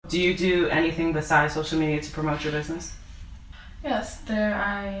Do you do anything besides social media to promote your business? Yes,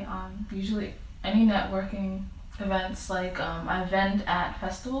 I usually any networking events, like I vend at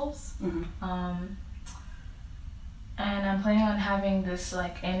festivals. And I'm planning on having this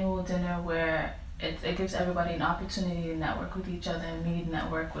like annual dinner where it gives everybody an opportunity to network with each other and me to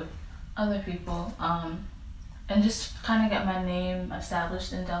network with other people, and just kind of get my name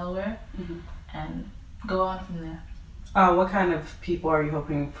established in Delaware and go on from there. What kind of people are you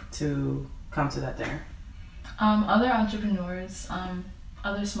hoping to come to that dinner? Other entrepreneurs,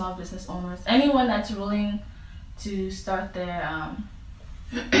 other small business owners, anyone that's willing to start their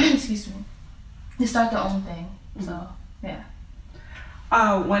excuse me, to start their own thing. So yeah.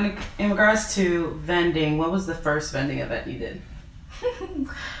 In regards to vending, what was the first vending event you did?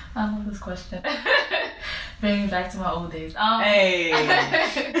 I love this question. Bringing me back to my old days. Hey.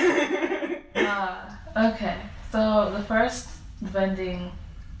 Okay. So the first vending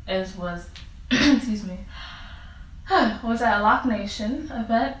was excuse me, was at a Lock Nation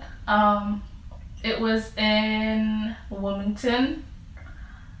event. It was in Wilmington.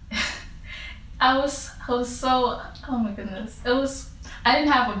 I was so, oh my goodness. I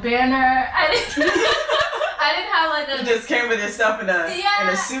didn't have a banner. I didn't have like a... You just came with your stuff in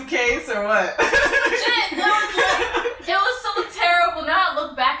a suitcase or what? It was so terrible. Now I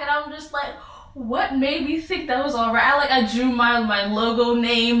look back and I'm just like, what made me think that was alright? I drew my logo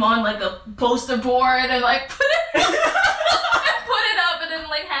name on like a poster board and like put it up and then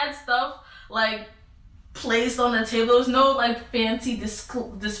like had stuff like placed on the table. There was no like fancy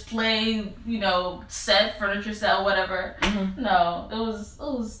display, set, furniture set, whatever. No, it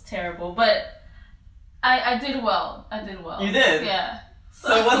was terrible. But I did well. You did? Yeah.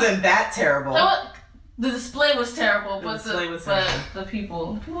 So it wasn't that terrible. The display was terrible, but the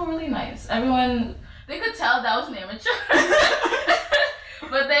people were really nice. Everyone, they could tell that I was an amateur.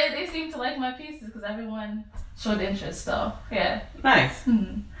 But they seemed to like my pieces because everyone showed interest, so yeah. Nice.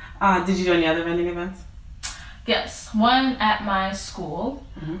 Did you do any other vending events? Yes, one at my school.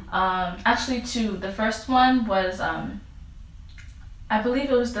 Actually two. The first one was, I believe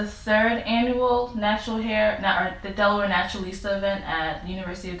it was the third annual the Delaware Naturalista event at the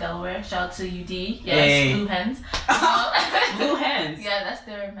University of Delaware. Shout out to UD. Yes, Yay. Blue Hens. Blue Hens? Yeah, that's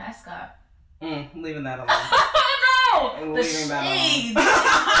their mascot. Leaving that alone. No! The shades!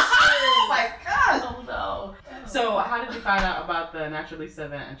 Oh my gosh! Oh no. So how did you find out about the Naturalista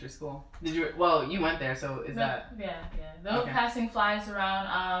event at your school? You went there, so Yeah. They were Okay. passing flyers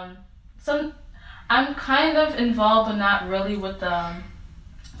around. I'm kind of involved, but not really with the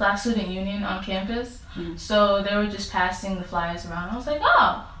Black Student Union on campus. So they were just passing the flyers around. I was like,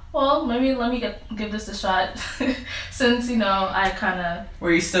 oh, well, maybe let me give this a shot. Since, I kind of...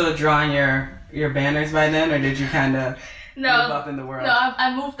 Were you still drawing your banners by then, or did you kind of move up in the world? No,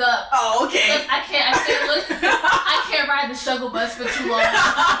 I moved up. Oh, okay. Look, I can't ride the struggle bus for too long.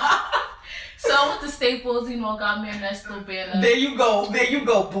 So with the Staples, got me a nice little banner. There you go,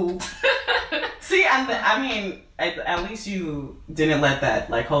 boo. See, at least you didn't let that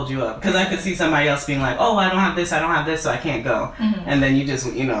hold you up, because I could see somebody else being like, oh, I don't have this, so I can't go. And then you just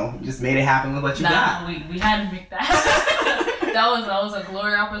made it happen with what you got. We had to make that. that was a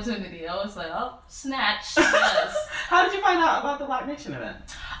glory opportunity. I was like, oh, snatch. Yes. How did you find out about the Lock Nation event?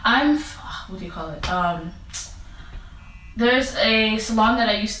 What do you call it? There's a salon that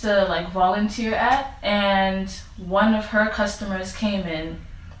I used to volunteer at, and one of her customers came in,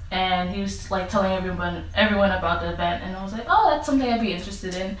 and he was telling everyone about the event, and I was like, oh, that's something I'd be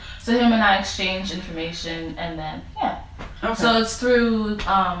interested in. So him and I exchanged information, and then Okay. So it's through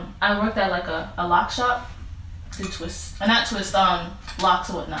I worked at a lock shop, through locks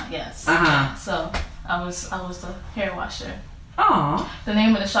and whatnot. Yes. So I was the hair washer. Oh. The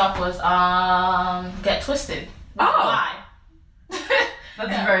name of the shop was Get Twisted. Why?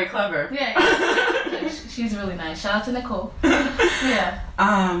 That's very clever. Yeah. She's really nice. Shout out to Nicole. Yeah.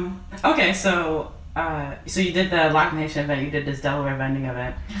 Okay, so you did the Lock Nation event. You did this Delaware vending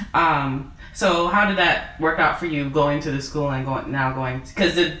event. So how did that work out for you going to the school and going?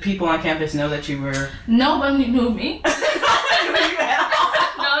 Because did people on campus know that you were? Nobody knew me. No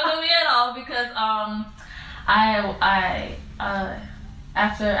one knew me at all because I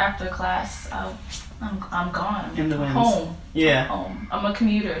after class I'm gone. In the winds. Home. Yeah. Home. I'm a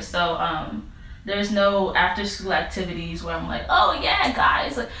commuter, so there's no after school activities where I'm like, oh yeah,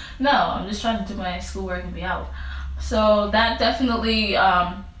 guys. No, I'm just trying to do my schoolwork and be out. So that definitely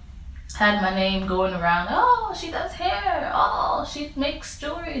had my name going around. Oh, she does hair. Oh, she makes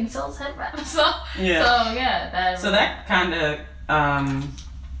jewelry and sells head wraps. So yeah. So that kind of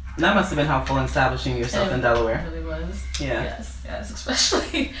That must have been helpful in establishing yourself in Delaware. It really was. Yeah. Yes,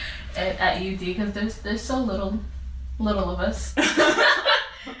 especially at UD because there's so little of us,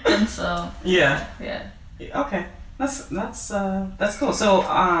 and so Yeah. Okay. That's cool. So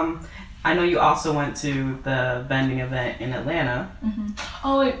I know you also went to the vending event in Atlanta. Mm-hmm.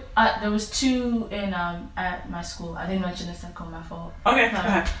 Oh wait, there was 2 in at my school. I didn't mention the second one. My fault. Okay. Go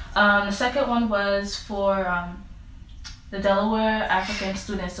ahead. The second one was for the Delaware African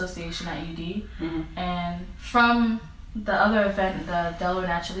Student Association at UD, Mm-hmm. and from the other event, the Delaware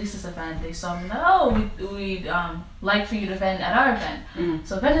Naturalistas event, they saw me like, oh, we'd like for you to vend at our event. Mm-hmm.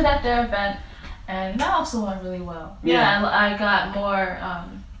 So I vended at their event, and that also went really well. Yeah, I got more.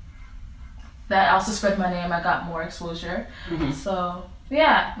 That also spread my name. I got more exposure. Mm-hmm. So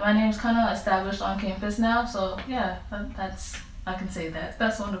yeah, my name's kind of established on campus now. So yeah, that's I can say that.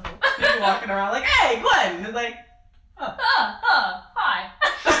 That's wonderful. You're walking around like, hey, Glenn. It's like, hi.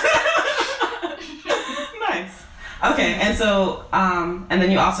 Nice. Okay, and so, and then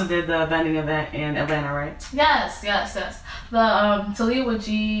you also did the vending event in Atlanta, right? Yes. The Talia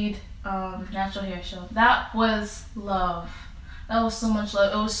Wajid natural hair show. That was love. That was so much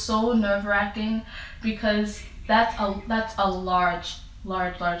love. It was so nerve-wracking because that's a large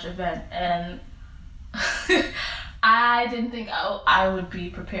event, and I didn't think I would be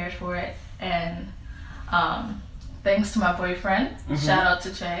prepared for it. And thanks to my boyfriend, shout out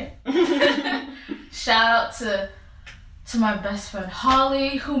to Che. Shout out to my best friend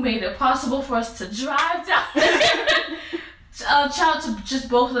Holly, who made it possible for us to drive down there. Shout out to just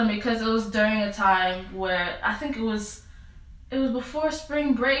both of them because it was during a time where I think it was before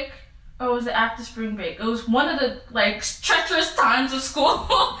spring break, or was it after spring break? It was one of the treacherous times of school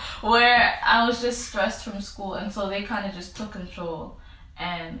where I was just stressed from school, and so they kind of just took control.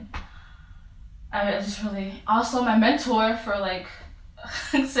 And I just really, also my mentor for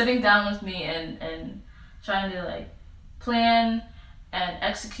sitting down with me and trying to plan and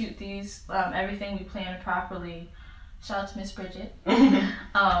execute these everything we planned properly. Shout out to Miss Bridget.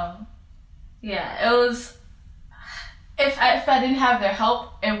 Yeah, it was. If I didn't have their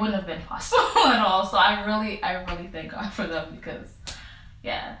help, it wouldn't have been possible at all. So I really thank God for them because,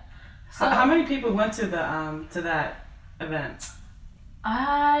 yeah. So how many people went to the to that event?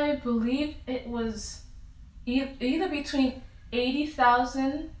 I believe it was either between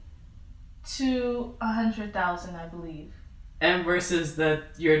 80,000 to 100,000, I believe. And versus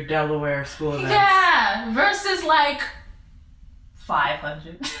your Delaware school events. Yeah, versus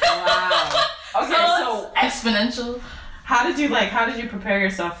 500. Wow. Okay, so exponential. How did you prepare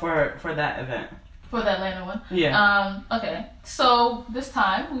yourself for that event? For the Atlanta one? Yeah. Okay. So this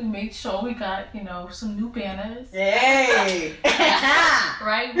time we made sure we got, some new banners. Yay!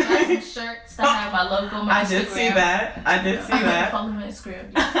 Right? We got some shirts that have my logo, my Instagram. I did see that. Follow my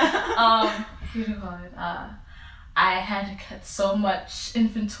Instagram. What do you call it? I had to get so much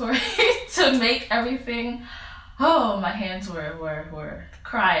inventory to make everything. Oh, my hands were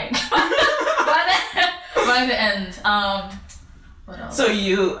crying by the end. What else? So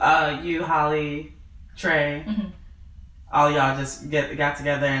you, Holly, Trey, all y'all just got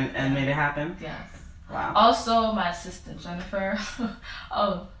together and made it happen? Yes. Wow. Also, my assistant Jennifer.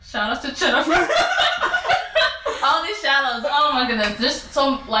 Oh, shout out to Jennifer. All these shout outs. Oh my goodness. Just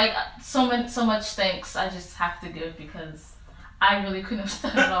so much thanks I just have to give because I really couldn't have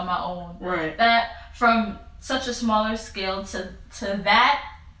done it on my own. Right. That from such a smaller scale to that.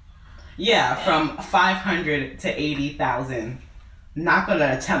 Yeah, from 500 to 80,000. Not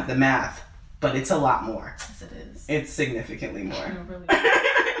gonna attempt the math, but it's a lot more. Yes, it is. It's significantly more. It really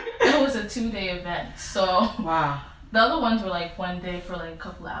is. It was a 2-day event, so wow. The other ones were 1 day for a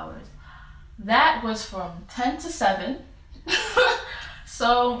couple hours. That was from 10 to 7.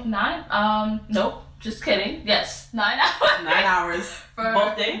 So 9. Nope, just kidding. Yes, 9 hours. 9 hours. For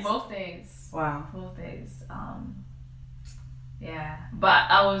both days. Both days. Wow. Both days. Yeah, but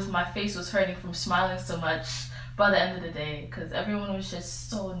my face was hurting from smiling so much by the end of the day because everyone was just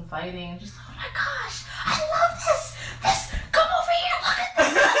so inviting, just oh my gosh, I love this, come over here, look at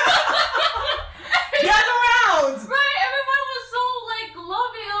this. Gather around. Right, everyone was so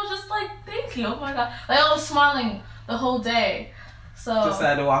loving. I was just thank you, oh my god, I was smiling the whole day. So just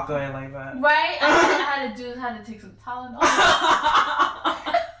had to walk away like that. Right, I had to take some Tylenol. I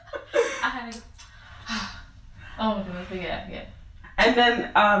had to. Oh my goodness, but yeah. And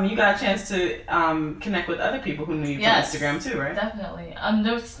then you got a chance to connect with other people who knew you from Instagram too, right? Definitely. I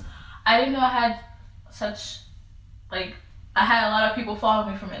didn't know I had such I had a lot of people follow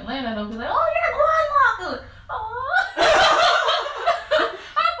me from Atlanta. They'll be like, "Oh, you're Glenn Lockwood. Oh, I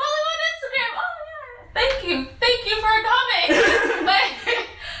follow you on Instagram. Oh yeah, thank you for coming."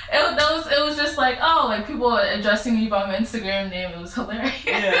 like, oh, like people addressing me by my Instagram name. It was hilarious.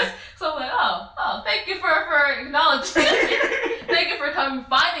 Yeah. So I'm like, oh, thank you for acknowledging. Thank you for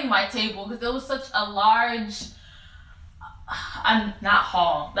finding my table, because it was such a large. Not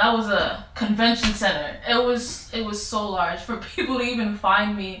hall. That was a convention center. It was so large. For people to even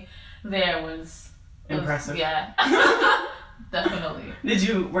find me there was impressive. Yeah. Definitely.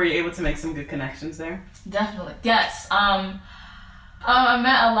 Were you able to make some good connections there? Definitely. Yes. I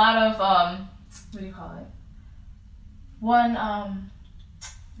met a lot of what do you call it? One what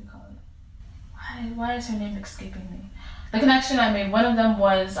do you call it? Why is her name escaping me? The connection I made, one of them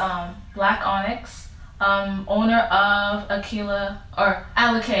was Black Onyx, owner of Alake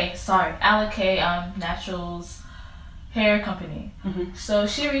Naturals hair company. Mm-hmm. So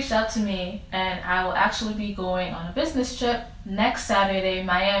she reached out to me, and I will actually be going on a business trip next Saturday in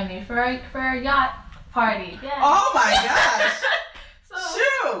Miami for a yacht party. Yeah. Oh my gosh!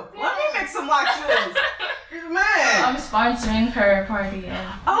 So, Let me mix some lock shoes. Man. So I'm sponsoring her party and.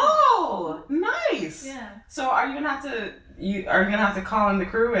 Oh, nice. Yeah. So are you gonna have to call in the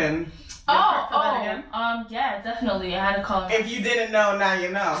crew and? Yeah, definitely. I had to call. If you didn't know, now you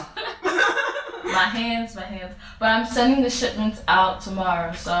know. my hands. But I'm sending the shipments out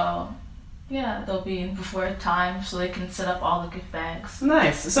tomorrow, so yeah, they'll be in before time, so they can set up all the gift bags.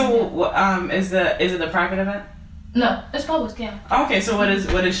 Nice. So, is it a private event? No, it's public. Yeah. Okay, so what is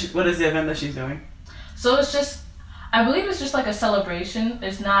the event that she's doing? So it's just, I believe it's just like a celebration.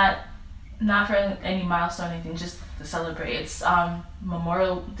 It's not for any milestone or anything, just to celebrate. It's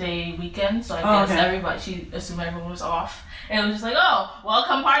Memorial Day weekend, so I guess she assumed everyone was off. And it was just like, oh, well,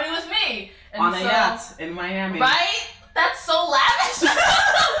 come party with me. And on a yacht in Miami. Right? That's so lavish. Like,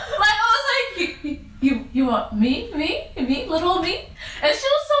 I was like, you want me, little me? And she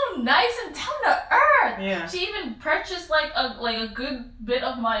was so nice and down to earth. Yeah. She even purchased like a good bit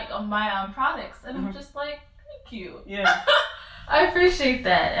of my products, and I'm just like, thank you. Yeah. I appreciate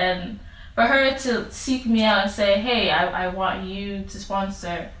that, and for her to seek me out and say, hey, I want you to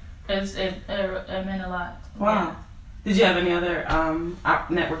sponsor, it meant a lot. Wow. Yeah. Did you have any other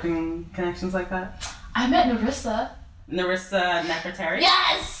networking connections like that? I met Narissa Nefertari?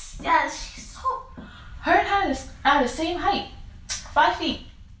 Yes, she's so. Her and I are the same height, 5 feet.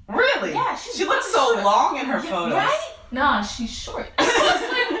 Really? Yeah, she looks so short. Long in her photos. Right? Nah, she's short. I was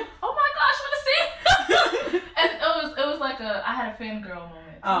like, oh my gosh, wanna see? And it was like I had a fangirl moment.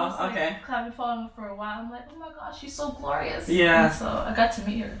 Oh, okay. I've been following her for a while. I'm like, oh my gosh, she's so glorious. Yeah. And so I got to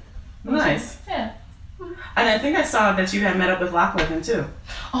meet her. Nice. Yeah. And I think I saw that you had met up with Lock Livin too.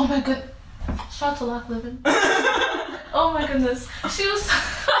 Oh my good. Shout out to Lock Livin. Oh my goodness. She was so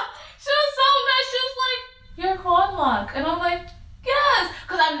nice. She was like, you're Quan Lock. And I'm like, yes.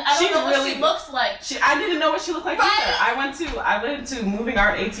 Because I don't know what she looks like. I didn't know what she looked like either. I went to Moving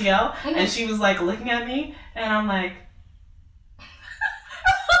Art ATL, and she was like looking at me, and I'm like,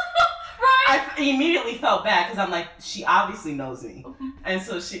 I immediately felt bad because I'm like, she obviously knows me. And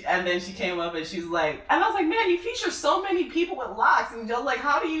so then she came up and she was like, and I was like, man, you feature so many people with locks. And Joe's like,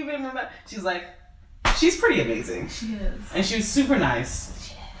 how do you even remember? She's like, she's pretty amazing. She is. And she was super nice.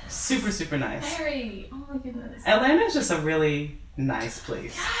 She is. Super, super nice. Very. Oh my goodness. Atlanta is just a really nice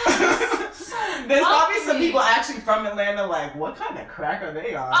place. Yes. So there's probably some people actually from Atlanta like, what kind of crack are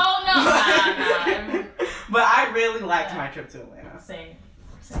they on? Oh, no. Nah. But I really liked my trip to Atlanta. Same.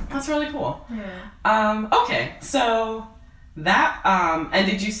 That's really cool. Yeah. Okay, so that and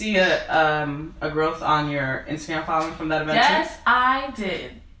did you see a growth on your Instagram following from that event? Yes, I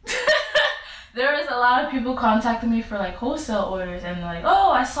did. There was a lot of people contacting me for like wholesale orders and like,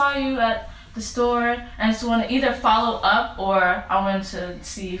 oh, I saw you at the store, and I just want to either follow up or I wanted to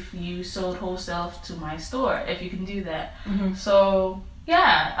see if you sold wholesale to my store, if you can do that. Mm-hmm. So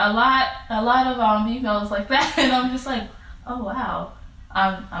yeah, a lot of emails like that, and I'm just like, oh wow.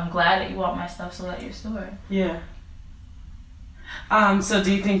 I'm glad that you want my stuff sold at your store. Yeah. So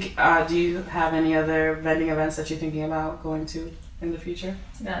do you think, do you have any other vending events that you're thinking about going to in the future?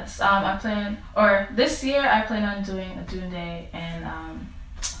 Yes. This year I plan on doing a Dune Day and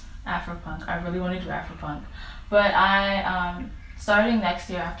Afropunk. I really want to do Afropunk. But starting next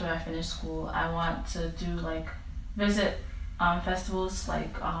year after I finish school, I want to do visit festivals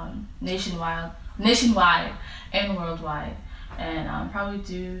nationwide and worldwide. And probably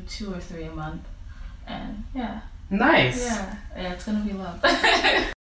do 2 or 3 a month. And yeah. Nice. Yeah, it's gonna be love.